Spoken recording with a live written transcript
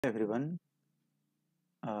Everyone,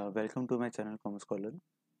 welcome to my channel Commerce Scholar.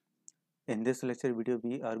 In this lecture video,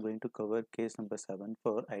 we are going to cover case number 7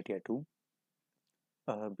 for ITR2.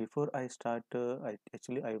 Before I start,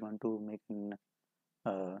 I want to make an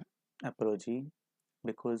uh, apology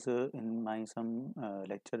because in my some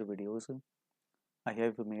lecture videos I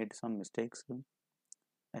have made some mistakes.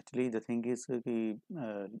 Actually, the thing is, due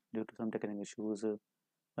to some technical issues,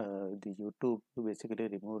 the YouTube basically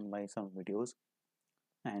removed my some videos,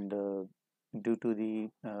 and due to the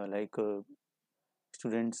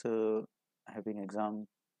students having exam,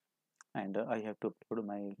 and I have to upload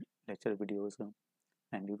my lecture videos,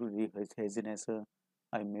 and due to the haziness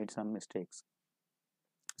I made some mistakes.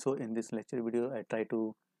 So in this lecture video I try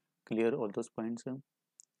to clear all those points.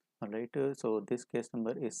 Alright, so this case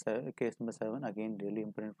number is case number 7, again really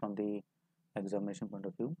important from the examination point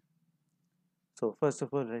of view. So first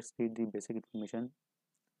of all, let's read the basic information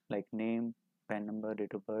like name, PAN number,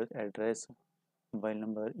 date of birth, address, mobile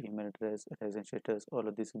number, email address, residence status, all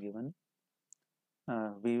of this given.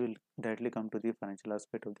 We will directly come to the financial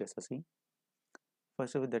aspect of the SSC.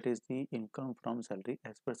 First of all, that is the income from salary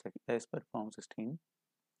as per form 16.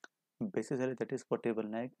 Basic salary, that is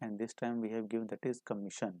 41 lakh, and this time we have given that is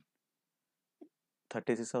commission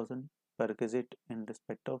 36,000 per visit in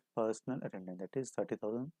respect of personal attendance, that is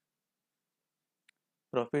 30,000.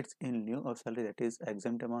 Profits in lieu of salary, that is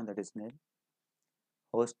exempt amount, that is nil.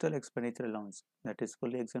 Hostel expenditure allowance, that is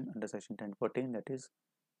fully exempt under section 1014, that is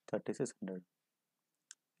 3600.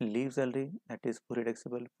 Leave salary, that is fully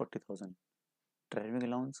taxable, 40,000. Driving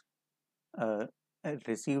allowance, uh,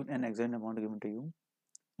 received an exempt amount given to you.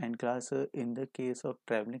 And class, in the case of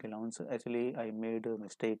traveling allowance, actually I made a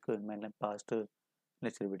mistake in my past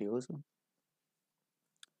lecture videos.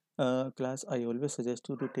 Class, I always suggest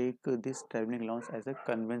you to take this traveling allowance as a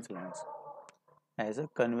conveyance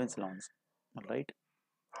allowance, all right.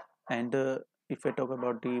 And if I talk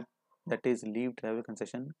about the that is leave travel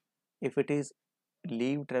concession, if it is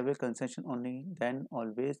leave travel concession only, then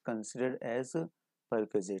always considered as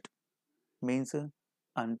perquisite. Means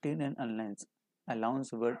until and unless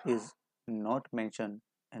allowance word is not mentioned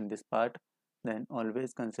in this part, then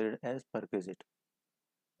always considered as perquisite,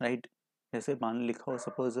 right? जैसे मान लिखा हो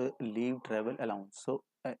suppose leave travel allowance, so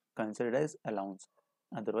considered as allowance,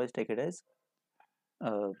 otherwise take it as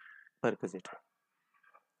perquisite.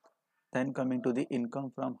 Then coming to the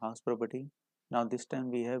income from house property. Now this time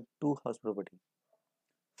we have two house property.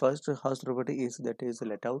 First house property is that is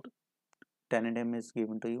let out, tenant name is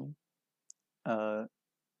given to you. uh,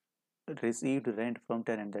 Received rent from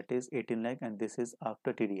tenant, that is 18 lakh, and this is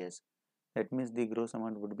after TDS, that means the gross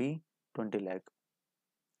amount would be 20 lakh.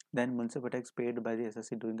 Then municipal tax paid by the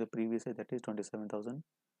SSC during the previous year, that is 27,000.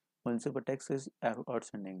 Municipal tax is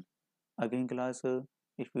outstanding. Again class,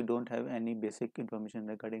 if you don't have any basic information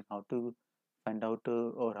regarding how to find out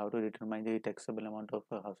or how to determine the taxable amount of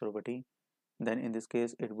house property, then in this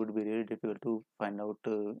case it would be really difficult to find out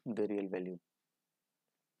the real value.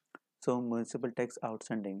 So municipal tax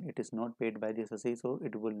outstanding, it is not paid by the SSC, so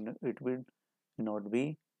it will not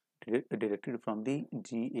be deducted from the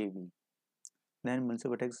GAV. Then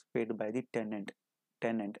municipal tax paid by the tenant,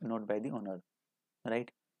 not by the owner, right?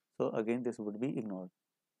 So again this would be ignored.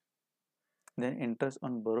 Then interest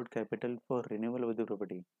on borrowed capital for renewal of the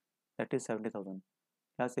property, that is 70,000.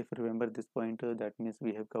 Yes, if you remember this point, that means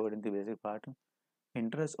we have covered in the basic part.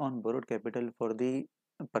 Interest on borrowed capital for the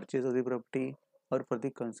purchase of the property or for the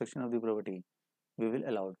construction of the property we will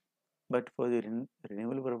allow, but for the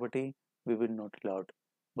renewable property we will not allow.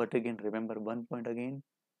 But again remember one point again,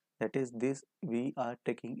 that is this we are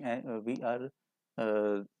taking we are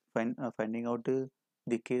finding out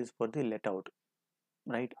the case for the let out,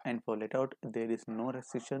 right? And for let out there is no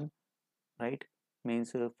restriction, right?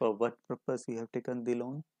 Means for what purpose you have taken the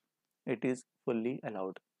loan, it is fully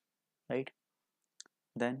allowed, right?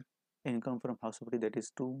 Then income from house property, that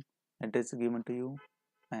is 2, and it is given to you.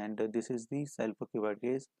 And this is the self-occupied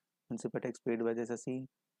case. Municipal tax paid by the SSC,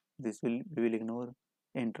 this will we will ignore.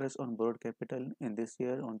 Interest on borrowed capital in this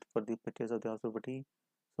year on for the purchase of the house property,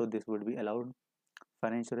 so this would be allowed.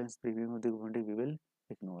 Fire insurance premium of the property we will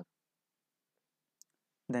ignore.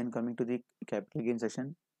 Then coming to the capital gain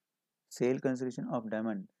section, sale consideration of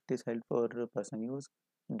diamond, it is held for personal use.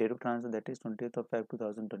 Date of transfer, that is 20th of Feb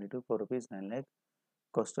 2022 for rupees 9 lakh.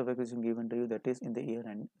 Cost of acquisition given to you, that is in the year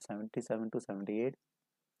and 77 to 78.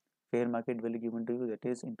 Fair market value given to you, that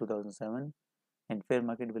is in 2007, and fair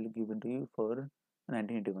market value given to you for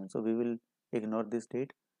 1981. So we will ignore this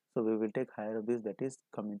date, so we will take higher of this, that is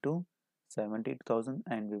coming to 70,000,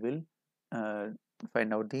 and we will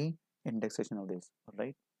find out the indexation of this, all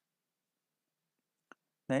right.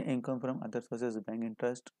 Then income from other sources, bank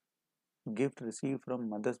interest, gift received from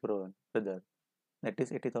mother's brother, that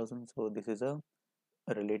is 80,000. So this is a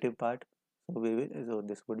relative part. So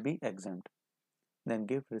this would be exempt. Then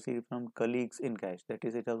gift received from colleagues in cash, that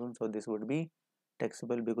is 8,000. So this would be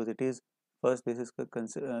taxable because it is first this is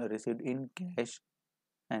received in cash,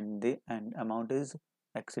 and the and amount is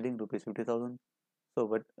exceeding rupees 50,000.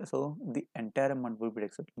 So the entire amount will be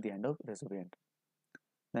taxable at the end of recipient.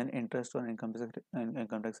 Then interest on income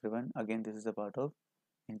tax refund, again this is a part of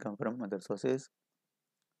income from other sources.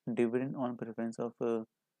 Dividend on preference of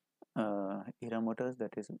Hira Motors,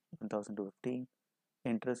 that is 1,000 to 50.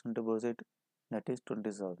 Interest on deposit, that is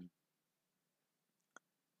 20,000.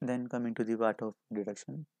 Then coming to the part of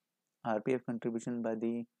deduction, RPF contribution by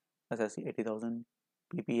the assessee 80,000,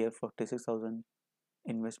 PPF 46,000,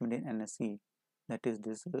 investment in NSC, that is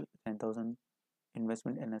this 10,000,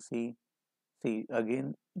 investment NSC. See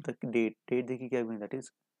again the date देखिए क्या हुई, that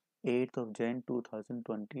is 8th of Jan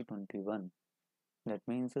 2021. That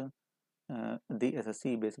means the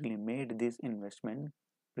SSC basically made this investment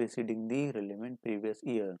preceding the relevant previous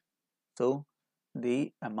year. So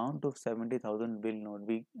the amount of 70,000 will not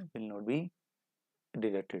be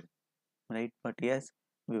deducted, right? But yes,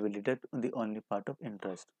 we will deduct the only part of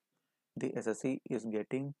interest. The SSC is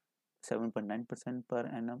getting 7.9% per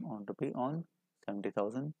annum on to pay on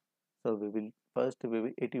 70,000. So it will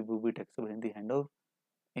be taxable in the hand of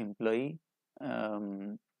employee,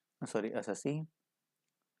 SSC,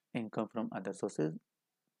 income from other sources,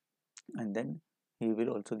 and then he will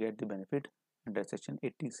also get the benefit under section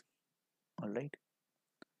 80C. All right.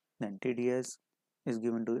 Then TDS is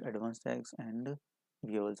given to advance tax, and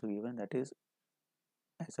we have also given that is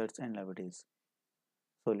assets and liabilities.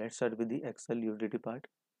 So let's start with the Excel utility part.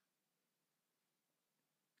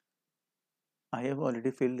 I have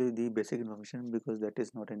already filled the basic information because that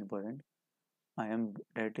is not an important. I am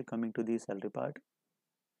directly coming to the salary part.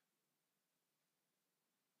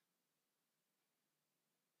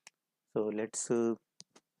 So let's fill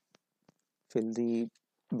the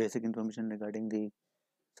basic information regarding the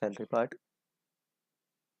salary part.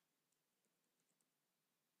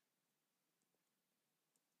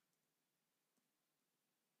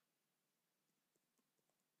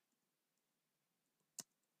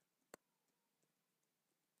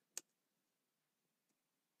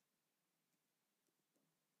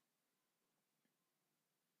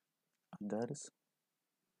 Others,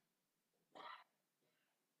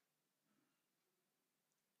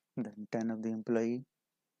 then 10 of the employer,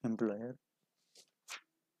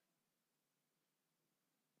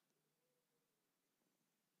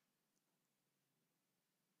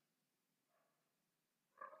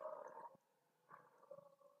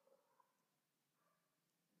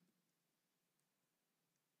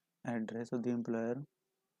 address of the employer,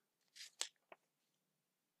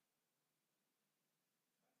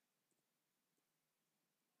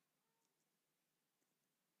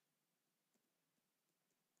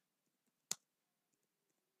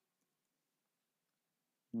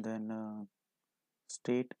 then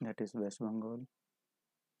state, that is West Bengal,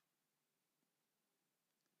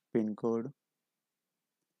 pin code,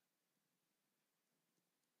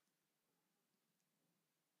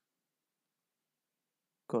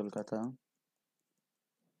 Kolkata,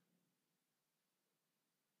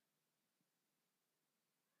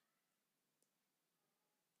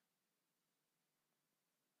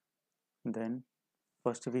 then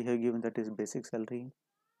first we have given that is basic salary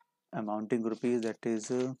amounting rupees, that is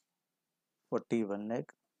 41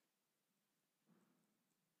 lakh,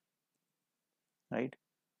 right?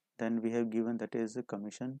 Then we have given that is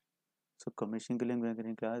commission. So commission के लिए हम क्या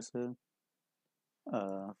करें class,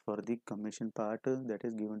 for the commission part that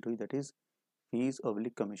is given to you, that is fees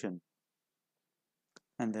oblique commission,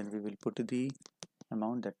 and then we will put the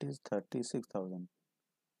amount, that is 36,000.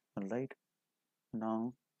 All right.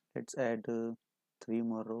 Now let's add 3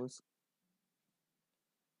 more rows.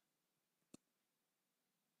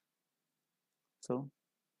 So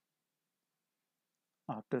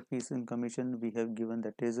after fees and commission we have given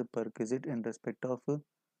that is perquisite in respect of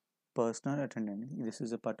personal attendant. This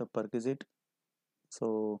is a part of perquisite,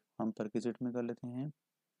 so हम perquisite में कर लेते हैं.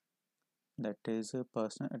 That is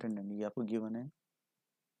personal attendant, ये आपको given है,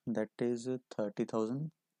 that is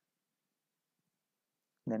 30,000.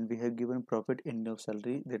 Then we have given profit in of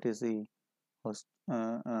salary, that is the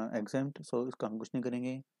exempt, so इसका हम कुछ नहीं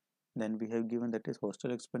करेंगे. Then we have given that is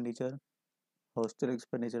hostel expenditure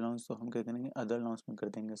allowance, तो हम क्या करेंगे other allowance में कर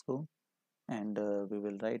देंगे इसको, and we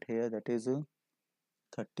will write here that is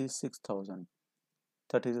 36,000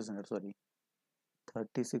 3600, sorry,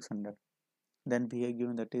 3600. Then we have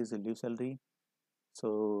given that is leave salary,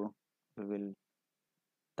 so we will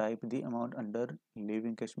type the amount under leave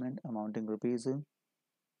encashment amounting rupees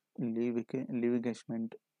leave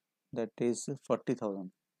encashment that is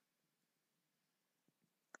 40,000.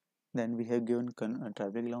 Then we have given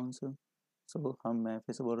travel allowance. So मैं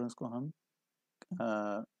फिर से बोल रहा हूँ इसको हम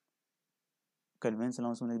convince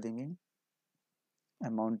allowance में लिख देंगे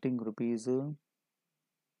अमाउंटिंग रुपीज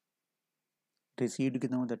रिसीव्ड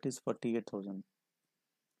कितना दैट इज 48,000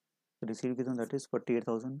 received कितना that is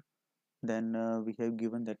 48,000. Then we have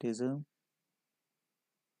given that is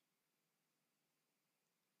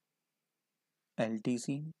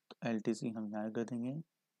LTC. LTC हम यहाँ कर देंगे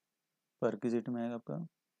परक्विजिट में आएगा आपका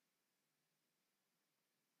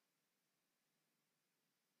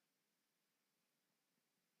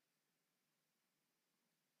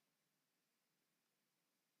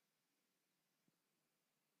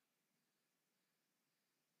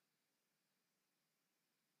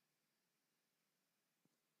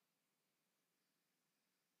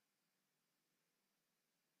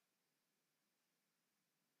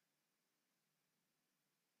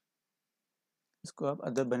इसको आप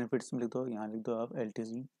अदर बेनिफिट्स में लिख दो यहाँ लिख दो आप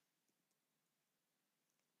LTC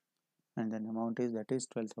and then amount is that is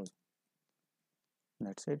 12,000.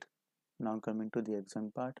 That's it. Now coming to the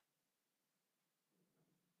exempt part.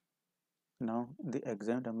 Now the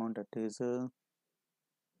exempt amount that is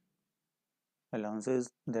allowances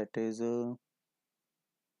that is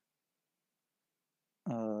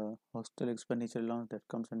hostel expenditure allowance that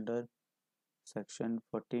comes under section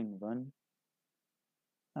 14(1)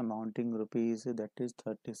 amounting rupees that is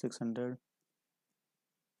 3,600.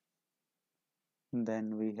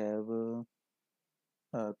 Then we have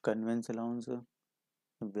conveyance allowance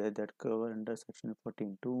where that cover under section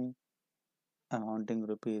 14(2) amounting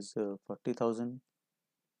rupees 40,000.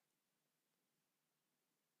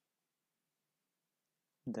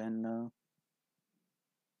 Then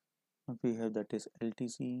we have that is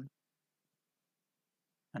LTC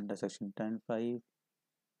under section 10(5)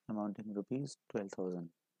 amounting rupees 12,000.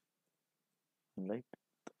 Right,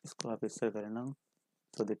 इसको आप इससे करना.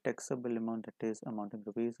 So the taxable amount that is amounting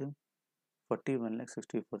rupees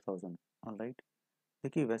 41,64,000. All right.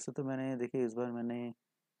 देखिए वैसे तो मैंने देखिए इस बार मैंने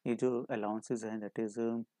ये जो अलाउंसेस हैं दैट इज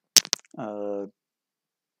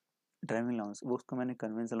ड्राइविंग अलाउंस वो उसको मैंने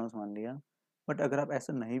कन्वेंस अलाउंस मान लिया. बट अगर आप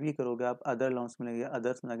ऐसा नहीं भी करोगे आप अदर अलाउंस में लगे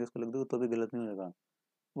अदर्स में आगे इसको लग दो तो भी गलत नहीं होगा.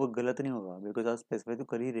 वो गलत नहीं होगा बिकॉज आप स्पेसिफाई तो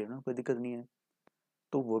कर ही रहे हो ना कोई दिक्कत नहीं है.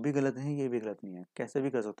 तो वो भी गलत है ये भी गलत नहीं है कैसे भी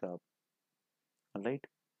कर सकते हो आप. Right.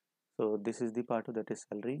 So this is the part of that is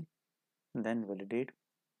salary. Then validate.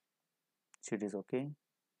 Sheet is okay.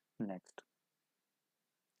 Next.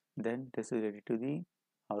 Then this is related to the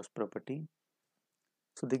house property.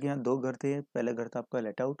 So देखिए यहाँ दो घर थे. पहला घर था आपका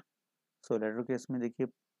let out. So let out case में देखिए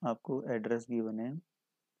आपको एड्रेस गिवन है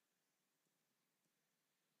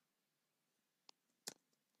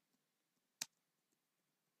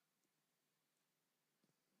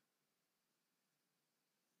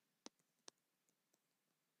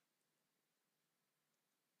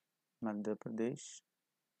Madhya Pradesh.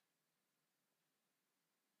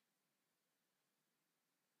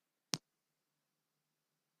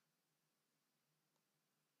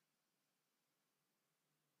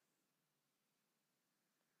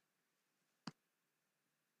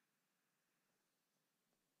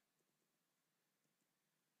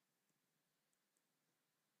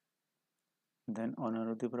 Then owner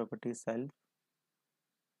of the property self.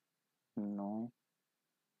 No.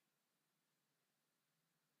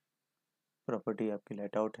 Property आपकी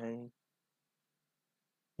लेट आउट है.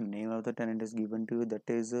 Name of the tenant is given to you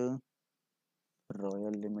that is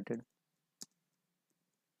royal limited.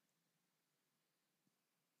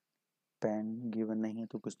 Pan given नहीं है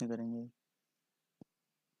तो कुछ नहीं करेंगे.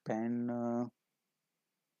 पैन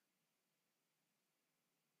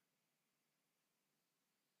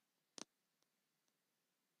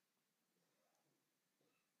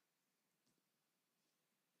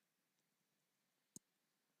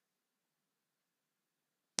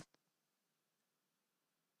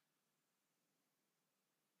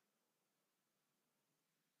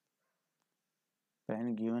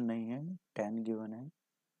पैन गिवन नहीं है 10 गिवन है.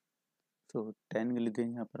 सो 10 लिख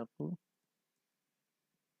देंगे यहाँ पर आपको.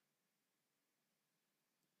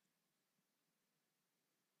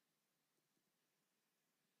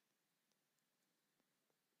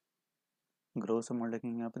 ग्रोस अमाउंट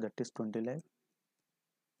लिखेंगे यहाँ पे that is 20 lakh.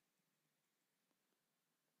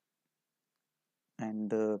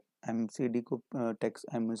 And MCD को टैक्स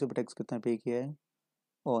म्यूनसिपल टैक्स कितना पे किया है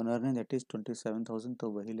ओनर ने दैट इज 27,000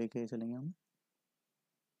 तो वही लेके चलेंगे हम.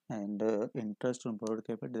 And interest on board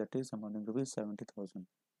capital that is amounting to be 70,000.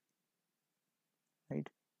 Right.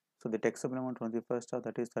 So the taxable amount on the first half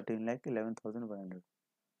that is 13,11,100.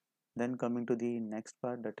 Then coming to the next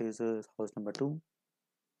part, that is house number 2.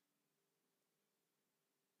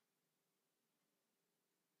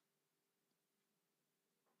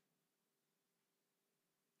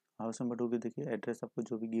 House number 2 की देखिए address आपको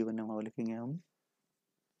जो भी given है वहाँ लिखेंगे हम।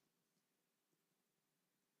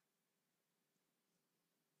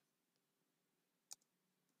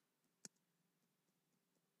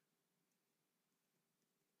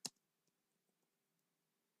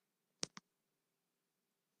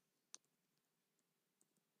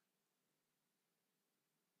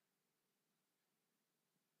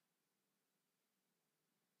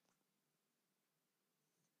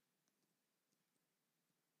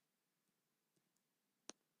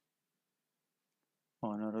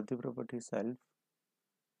 Owner of the property self,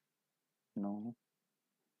 no,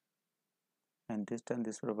 and this time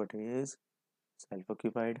this property is self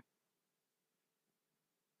occupied.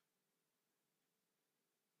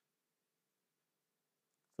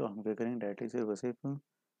 तो हम क्या करेंगे डायरेक्टली सिर्फ सिर्फ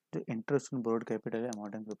जो इंटरेस्ट ऑन बोर्ड कैपिटल है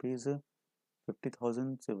अमाउंट इन रुपीज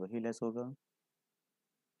 50,000 से वही लेस होगा।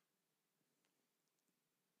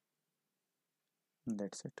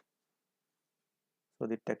 That's it. So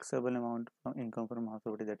the taxable amount from income from house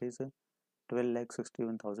property, that is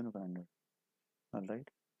 12,61,100. All right,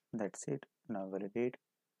 that's it. Now validate.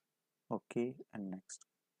 Okay, and next.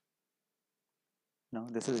 Now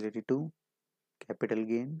this is related to capital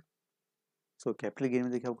gain. So capital gain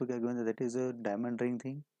में देखिए आपको क्या given था, that is diamond ring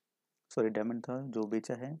थी, sorry diamond था जो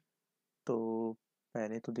बेचा है। तो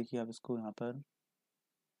पहले तो देखिए आप इसको यहाँ पर,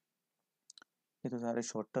 ये तो सारे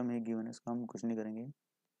शॉर्ट टर्म है गिवन, इसका हम कुछ नहीं करेंगे।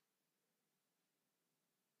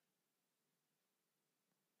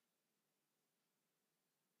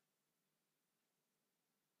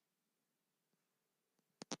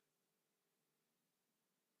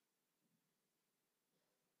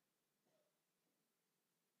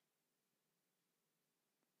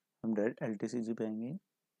 हम डायरेक्ट LTCG पे आएंगे।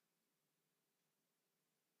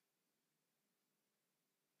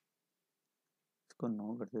 इसको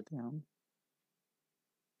नो कर देते हैं हम।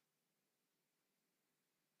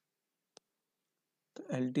 तो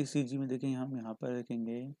LTCG में देखिए हम यहाँ पर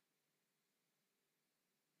रखेंगे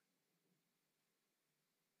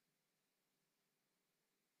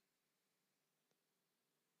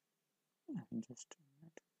जस्ट,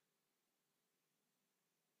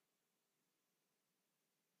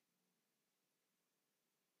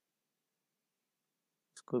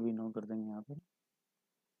 इसको भी नो कर देंगे यहाँ पर।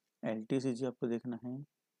 LTCG आपको देखना है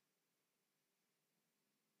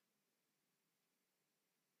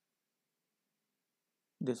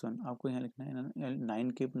दिस वन, आपको यहाँ लिखना है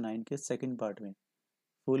 9 के सेकंड पार्ट में,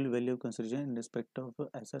 full value consideration in respect of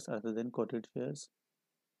assets other than coated shares.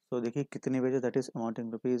 तो देखिए कितने बजे, that is amount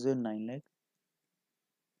in rupees 9 lakh.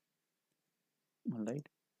 Right,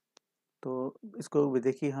 तो इसको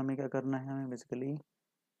देखिए हमें क्या करना है, हमें बेसिकली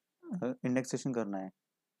इंडेक्सेशन करना है।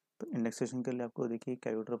 तो इंडेक्सेशन के लिए आपको देखिए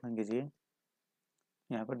कैलकुलेटर ओपन कीजिए।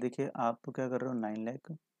 यहाँ पर देखिए आप क्या कर रहे हो, 9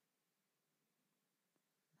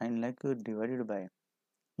 लाख डिवाइडेड बाय,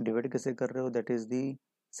 डिवाइड कैसे कर रहे हो, that is the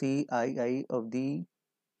CII of the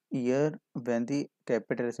year when the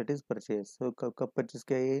capital asset is purchase. सो कब कब परचेज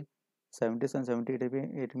किया ये 77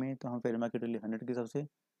 78 में, तो हम फेयर मार्केट वैल्यू 100 के हिसाब से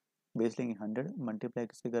बेस लेंगे 100, मल्टीप्लाई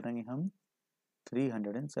किससे करेंगे हम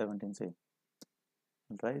 317 से।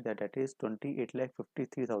 राइट, दैट इज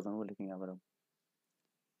 28,53,000 वो लिखेंगे यहाँ पर हम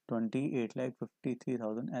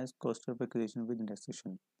 28,53,000 as cost of acquisition with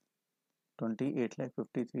indexation,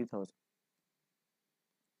 28,53,000।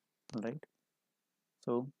 Right,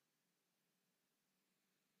 so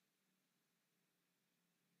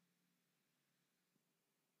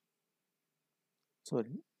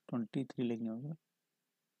sorry 23 लिखने होगा,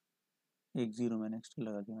 एक जीरो मैंने एक्स्ट्रा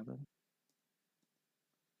लगा दिया यहाँ पर,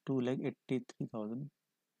 2,83,000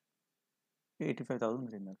 85,000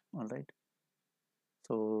 ग्रेनर। ऑल राइट,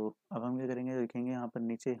 तो अब हम क्या करेंगे, देखेंगे यहाँ पर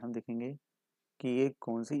नीचे हम देखेंगे कि ये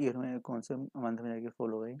कौन सी ईयर में कौन से मंथ में जाके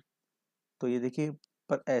फॉलो हो गई। तो ये देखिए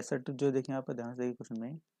पर एसेट जो देखिए यहाँ पर ध्यान से देखिए क्वेश्चन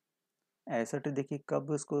में, एसेट देखिए कब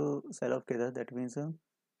उसको सेल ऑफ किया था, दैट मीन्स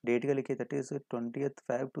डेट का लिखिए दैट इज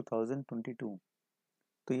 20/5/2022।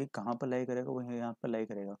 तो ये कहाँ पर लाई करेगा, वो यहाँ पर लाई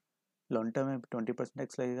करेगा। लॉन्ग टर्म में 20%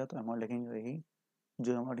 टैक्स लगेगा, तो अमाउंट लिखेंगे वही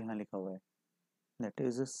जो अमाउंट यहाँ लिखा हुआ है, दैट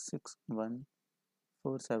इज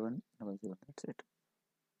 614700। That's it.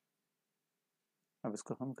 अब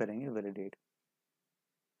इसको हम करेंगे validate.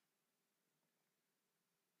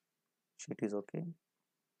 Sheet is okay.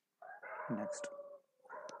 Next,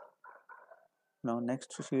 now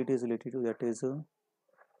next sheet is related to, that is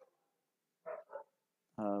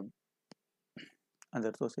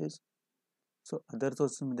other sources. So other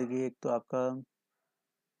sources में देखिए एक तो आपका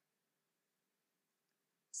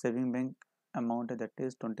सेविंग बैंक अमाउंट है दैट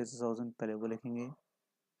इज 26,000, पहले वो लिखेंगे।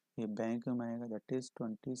 ये बैंक में आएगा दैट इज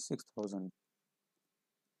 26,000,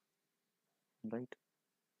 राइट।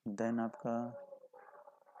 देन आपका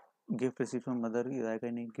गिफ्ट रिसीव फ्रॉम मदर आएगा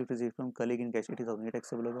नहीं, gift receive from colleague in cash 80,000, ये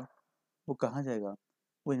टैक्सेबल होगा। वो कहाँ जाएगा,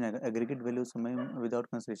 वो नहीं आएगा, एग्रीगेट वैल्यू समय विदाउट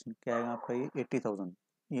कंसिडरेशन क्या आएगा आपका, ये 80,000,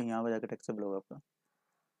 ये यहाँ पर जाकर टैक्सेबल होगा आपका।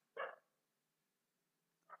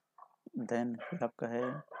 देन फिर आपका है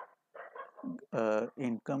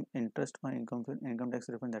income interest for income tax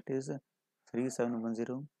refund that is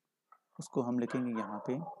 3710, उसको हम लिखेंगे यहाँ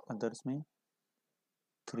पे अदर्स में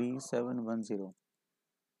 3710।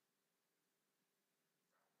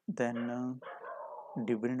 देन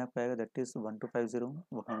डिविडेंड आपका आएगा दैट इज 1250,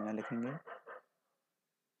 वो हम यहाँ लिखेंगे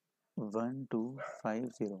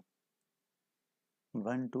 1250,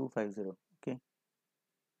 1250, ओके,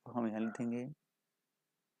 वो हम यहाँ लिखेंगे।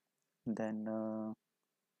 देन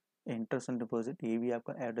इंटरेस्ट ऑन डिपॉजिट, ये भी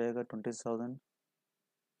आपका ऐड होएगा 20,000,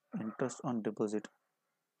 इंटरेस्ट ऑन डिपॉजिट,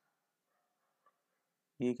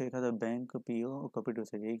 ये क्या लिखा था, बैंक पीओ और कॉपरेटिव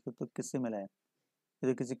से, यही तो किससे मिला है,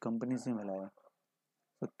 ये तो किसी कंपनी से मिला है,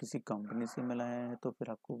 तो किसी कंपनी से मिला है तो फिर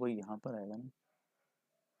आपको वो यहाँ पर आएगा ना।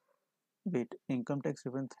 वेट, इनकम टैक्स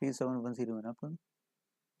रिफंड 3710 है ना आपका,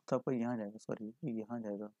 तो आपका यहाँ जाएगा, सॉरी यहाँ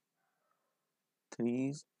जाएगा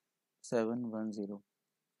 3710,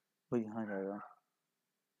 वो यहाँ जाएगा,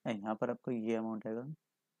 यहाँ पर आपको ये अमाउंट आएगा,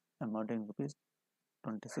 अमाउंट इन रुपीज़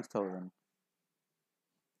 26,000,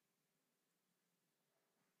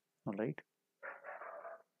 राइट।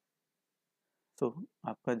 तो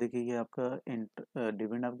आपका देखिए ये आपका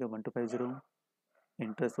डिविडेंड आपका 1250,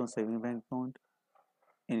 interest on saving bank account,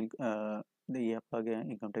 ये आपका आ गया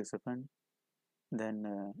इनकम टैक्स रिफंड। देन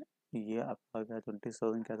ये आपका आ गया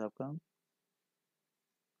 20,000, क्या था आपका,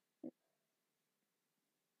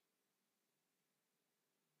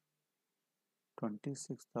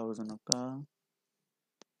 $26,000 आपका,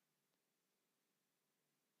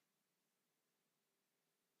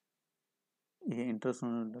 ये इंटरेस्ट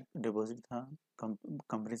ऑन डिपॉजिट था,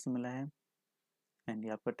 कंपनी से मिला है। एंड ये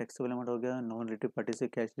आपका टैक्सेबल अमाउंट हो गया, नॉन रिलेटिव पार्टी से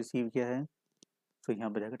कैश रिसीव किया है, तो यहाँ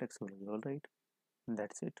पर जाकर टैक्सेबल हो गया, ऑल राइट,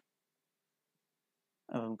 दैट्स इट।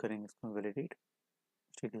 अब हम करेंगे इसको validate,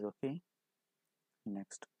 it is okay.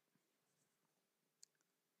 Next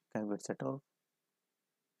calculate set of,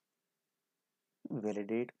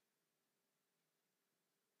 validate,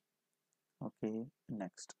 okay,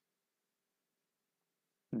 next.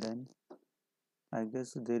 Then I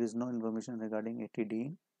guess there is no information regarding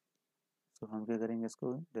 80D, so हम क्या करेंगे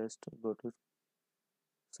इसको, just go to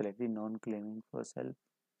select the non claiming for self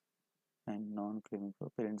and non claiming for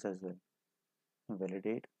parents as well,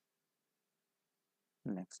 validate,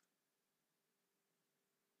 next.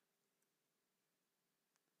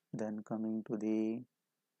 Then coming to the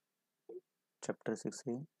chapter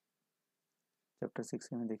 6A, chapter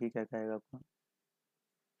 6A में देखिए क्या क्या आएगा आपका,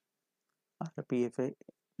 RPFA,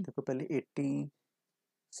 देखो पहले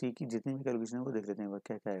 80C की जितनी भी कैलकुलेशन है वो देख लेते हैं, वो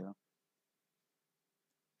क्या क्या आएगा।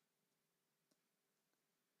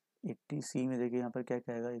 80C में देखिए यहाँ पर क्या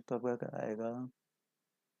क्या आएगा, एक तो आपका क्या आएगा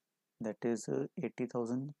दैट इज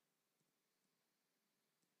 80,000,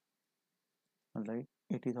 राइट,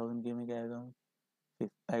 80,000 के में क्या आएगा, फिर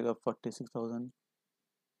आएगा 46,000,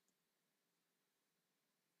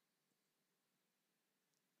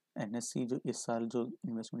 NSC जो इस साल जो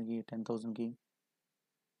इन्वेस्टमेंट की 10,000 की,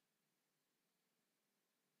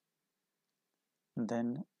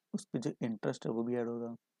 देन उस पर जो इंटरेस्ट है वो भी ऐड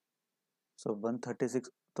होगा, सो 136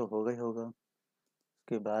 तो होगा ही होगा।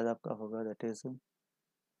 उसके बाद आपका होगा दैट इज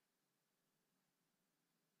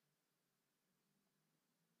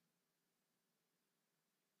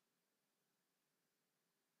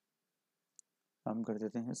हम कर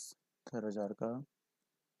देते हैं 70,000 का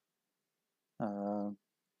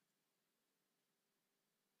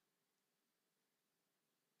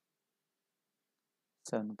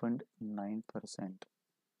 7.9%,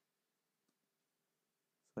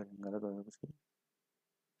 सॉरी गलत होगा कुछ,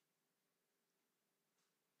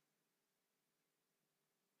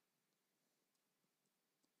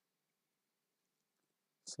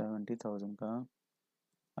 70,000 का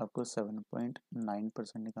आपको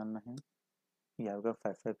 7.9% निकालना है, ये आपका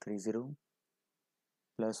 5530,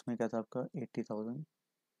 प्लस में क्या था आपका 80,000,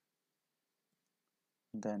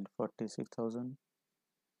 देन 46,000,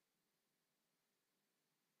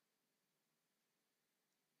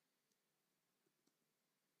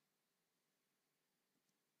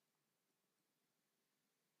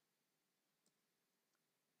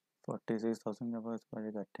 के पास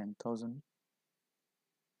पड़ेगा 10,000,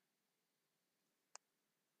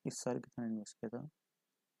 इस साल कितना इन्वेस्ट किया था,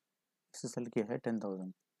 इस साल किया है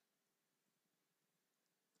 10,000,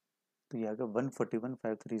 तो ये आएगा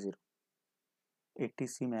 141,530।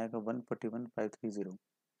 80C में आएगा 141,530।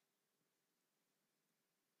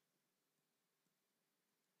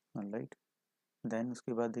 राइट, देन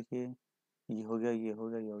उसके बाद देखिए ये हो गया, ये हो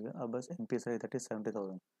गया, ये हो गया। अब बस NPS है, दैट इज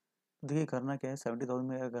 70,000। देखिए करना क्या है, 70,000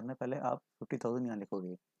 में क्या करना है, पहले आप 50,000 यहाँ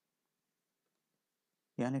लिखोगे।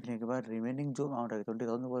 यहाँ लिखने के बाद रिमेनिंग जो अमाउंट है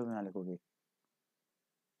 20,000 वो यहाँ लिखोगे।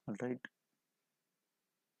 राइट,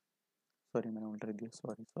 सॉरी मैंने उल्टा लिख दिया,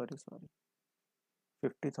 सॉरी सॉरी सॉरी।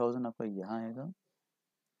 50,000 आपका यहाँ आएगा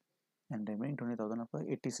एंड रिमेनिंग 20,000 आपका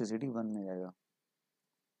 80CCD1 में जाएगा।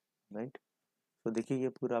 राइट, तो देखिए ये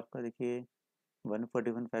पूरा आपका देखिए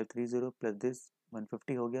 141,530 प्लस दिस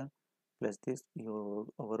 150 हो गया, प्लस दिस ये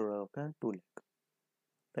ओवरऑल आपका 2 लाख।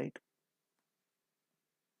 राइट,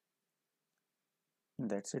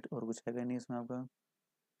 दैट्स इट, और कुछ हैगा नहीं इसमें आपका।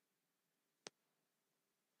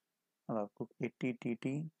 अब आपको 80TT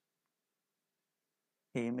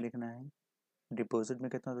ए में लिखना है। डिपॉजिट में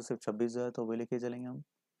कितना, तो सिर्फ 26,000, तो वही लेके चलेंगे हम।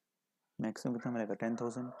 मैक्सिमम कितना मिलेगा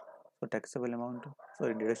 10,000। तो टैक्सेबल अमाउंट,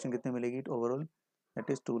 सॉरी डिडक्शन कितनी मिलेगी overall, that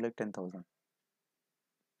is 2,10,000।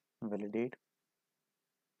 Validate,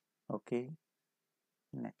 okay,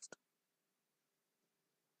 next.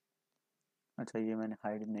 अच्छा ये मैंने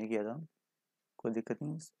हाइड नहीं किया था, कोई दिक्कत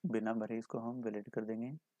नहीं, बिना भरे इसको हम वैलिड कर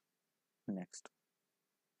देंगे। Next,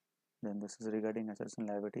 then this is regarding assets and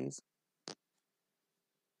liabilities.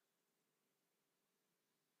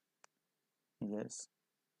 Yes,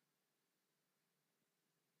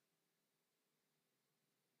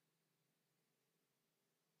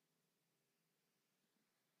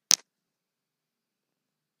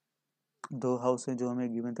 दो हाउस है जो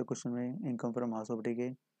हमें गिवन थे क्वेश्चन में इनकम फ्रॉम हाउस प्रॉपर्टी के,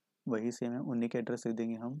 वही सेम है, उन्हीं के एड्रेस लिख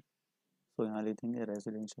देंगे हम। तो यहाँ लिख देंगे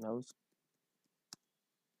रेजिडेंशियल हाउस।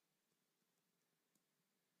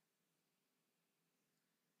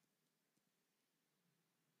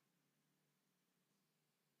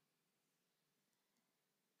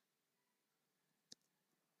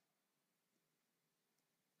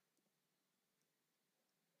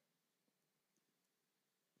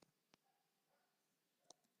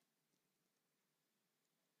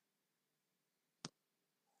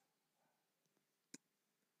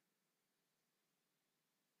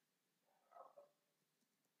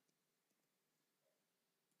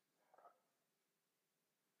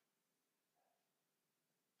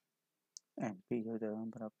 MP हो जाएगा यहाँ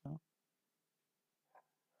पर आपका,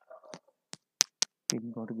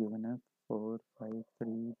 पिन कोड गिवन है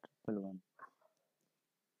 45311।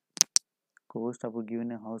 कोस्ट आपको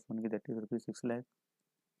गिवन है हाउस वन की, that is rupees 6 lakh.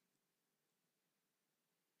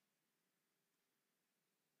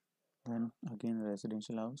 Then again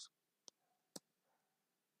residential house,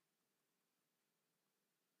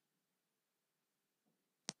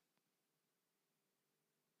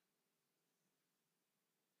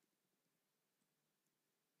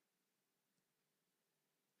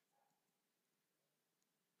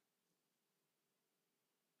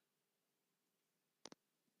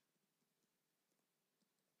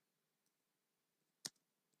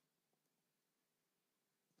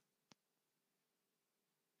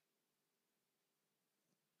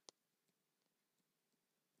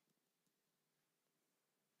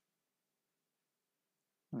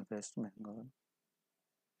 waste Bengal.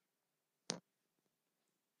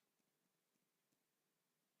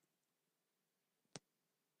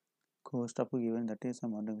 Coast आपको given that is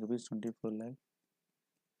amounting rupees 24 lakh.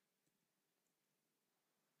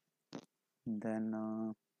 Then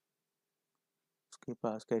उसके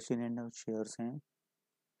पास कैश इन हैंड और शेयर्स हैं,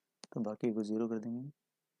 तो बाकी को जीरो कर देंगे।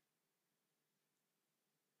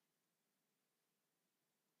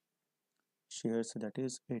 Shares that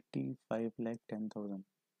is 85,10,000।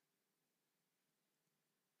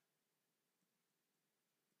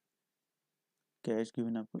 Cash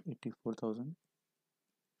given आपको 84,000।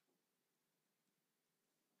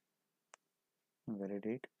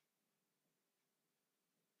 वैलिडेट,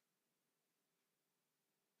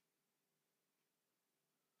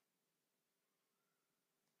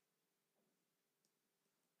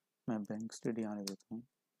 मैं बैंक स्टेट यहाँ ले देता हूँ,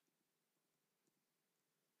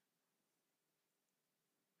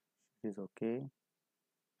 is okay.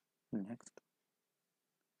 Next,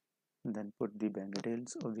 then put the bank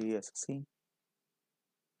details of the SSC।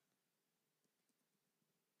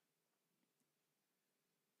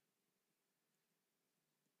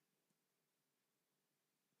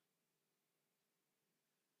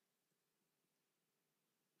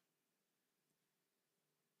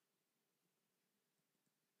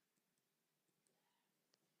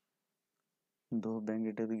 दो बैंक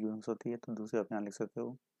डिटेल की गिवन होती है तो दूसरे आप यहाँ लिख सकते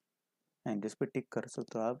हो, एंड जिस पे टिक कर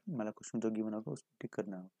सकते हो आप, मतलब क्वेश्चन जो गिवन होगा उस पर टिक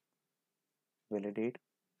करना है। Validate,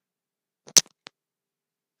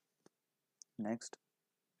 Next,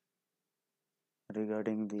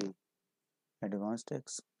 regarding the advance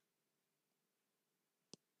tax,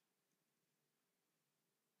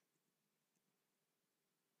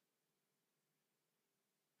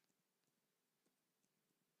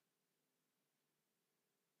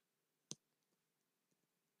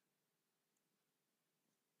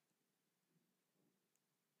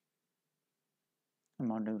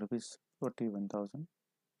 amounting rupees 41,000.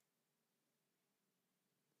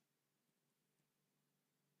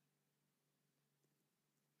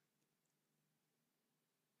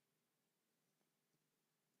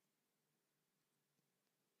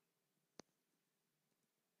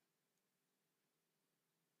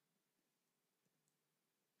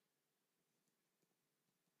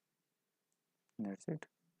 That's it.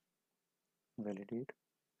 Validate.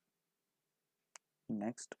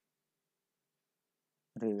 Next,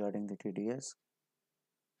 regarding the TDS,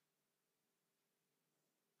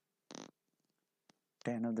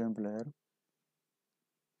 10 of the employer,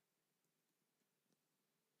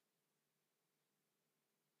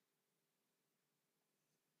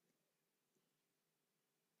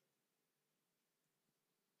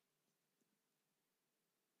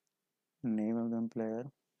 name of the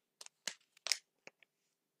employer,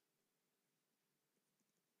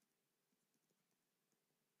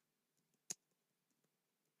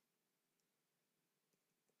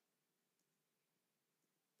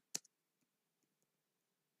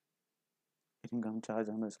 income charge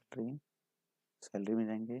हमें सैलरी, सैलरी में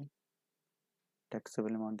जाएंगे,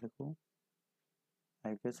 टैक्सेबल अमाउंट देखो,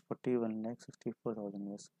 I guess 41,64,000,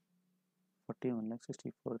 yes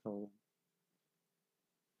 41,64,000.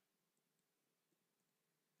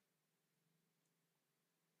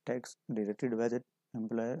 Tax deducted by the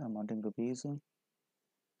employer amounting rupees,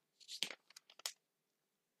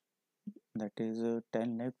 that is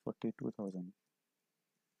 10,42,000.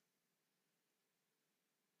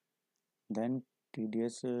 Then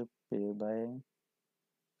TDS pay by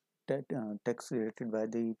tax deducted by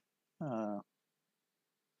the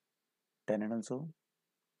tenant also.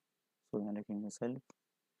 So यहाँ लिखेंगे self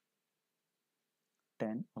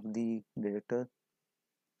 10 of the director,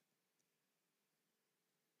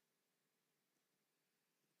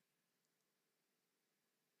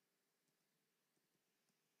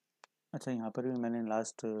 अच्छा यहाँ पर भी मैंने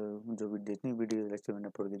लास्ट जो भी जितनी वीडियो लेक्चर मैंने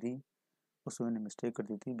अपलोड की थी उसमें मैंने मिस्टेक कर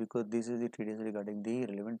दी थी, because this is the TDS regarding the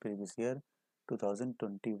relevant previous year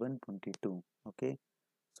 2021-22. Okay,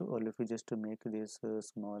 so all of you just make this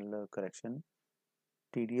small correction.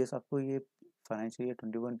 TDS आपको ये फाइनेंशियल ईयर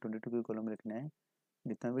 21-22 के कॉलम में लिखना है,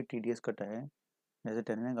 जितना भी TDS कटा है, जैसे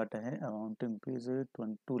 10 ने काटा है amount rupees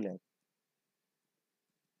 2 lakh,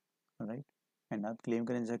 right, and आप क्लेम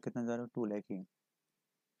करें जैसे कितना जा रहा है 2 लाख ही,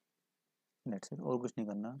 लेट्स इट, और कुछ नहीं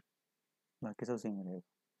करना, बाकी सब सेम रहेगा.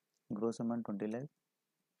 Gross amount 20 lakh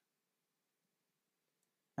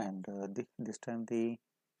and this time the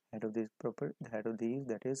head of this proper head of these,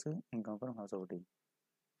 that is income from household.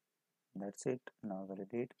 That's it. Now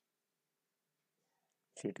validate.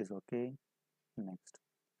 Sheet is okay. Next.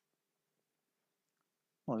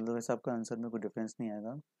 Although वैसे आपका आंसर में कोई डिफरेंस नहीं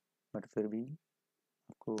आएगा, बट फिर भी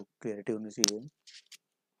आपको क्लियरिटी होनी चाहिए.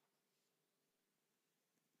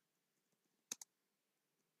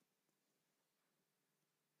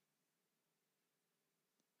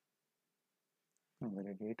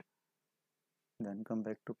 Validate. Then come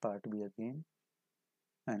back to part B again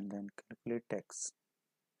and then calculate tax.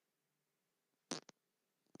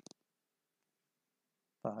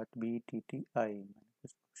 Part B TTI, मैंने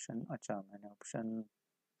कुछ ऑप्शन, अच्छा मैंने ऑप्शन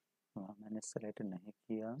वहाँ मैंने सेलेक्ट नहीं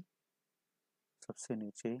किया, सबसे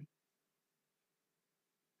नीचे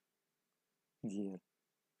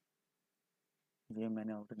ये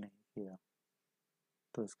मैंने ऑर्डर नहीं किया,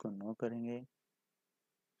 तो इसको नो करेंगे,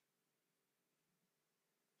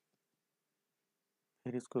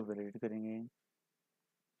 फिर इसको वैलिडेट करेंगे,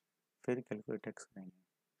 फिर कैलकुलेट टैक्स करेंगे.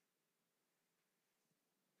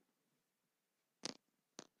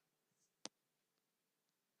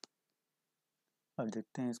 अब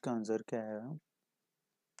देखते हैं इसका आंसर क्या है.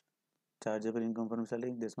 Chargeable income from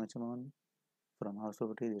salary this much amount, from house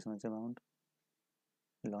property this much amount,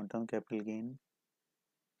 long term capital gain,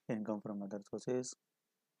 income from other sources,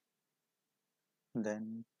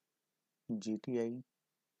 then GTI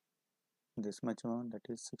this much amount, that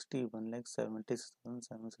is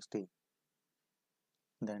 61,76,760,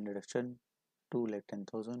 then deduction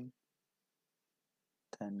 2,10,000,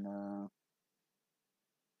 then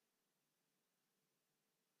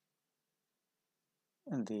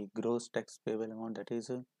the gross tax payable amount, that is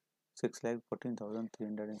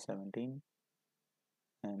 6,14,317,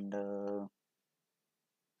 and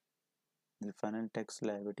The final tax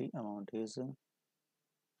liability amount is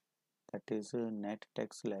that is net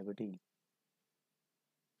tax liability.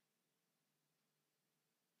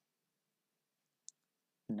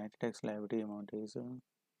 Net tax liability amount is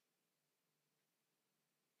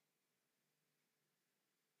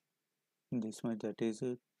this much, that is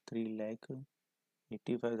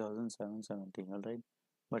 3,85,770. All right,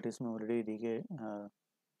 but इसमें already देखिए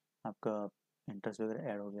आपका interest वगैरह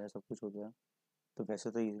add हो गया, सब कुछ हो गया, तो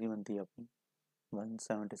वैसे तो इजीली बनती है आपकी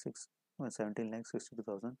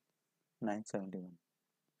 1,62,972,971.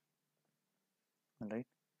 Right,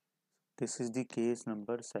 this is the case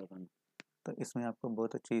number 7. तो इसमें आपको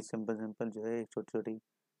बहुत अच्छी सिंपल सिंपल जो है छोटी छोटी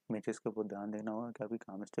मैचेस के ऊपर ध्यान देना होगा कि आपकी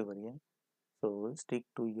काम मिस्टेक हो रही है. सो stick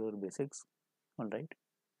to your basics. All right,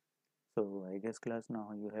 so I guess class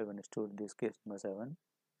now you have understood this case number 7.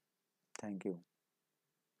 Thank you.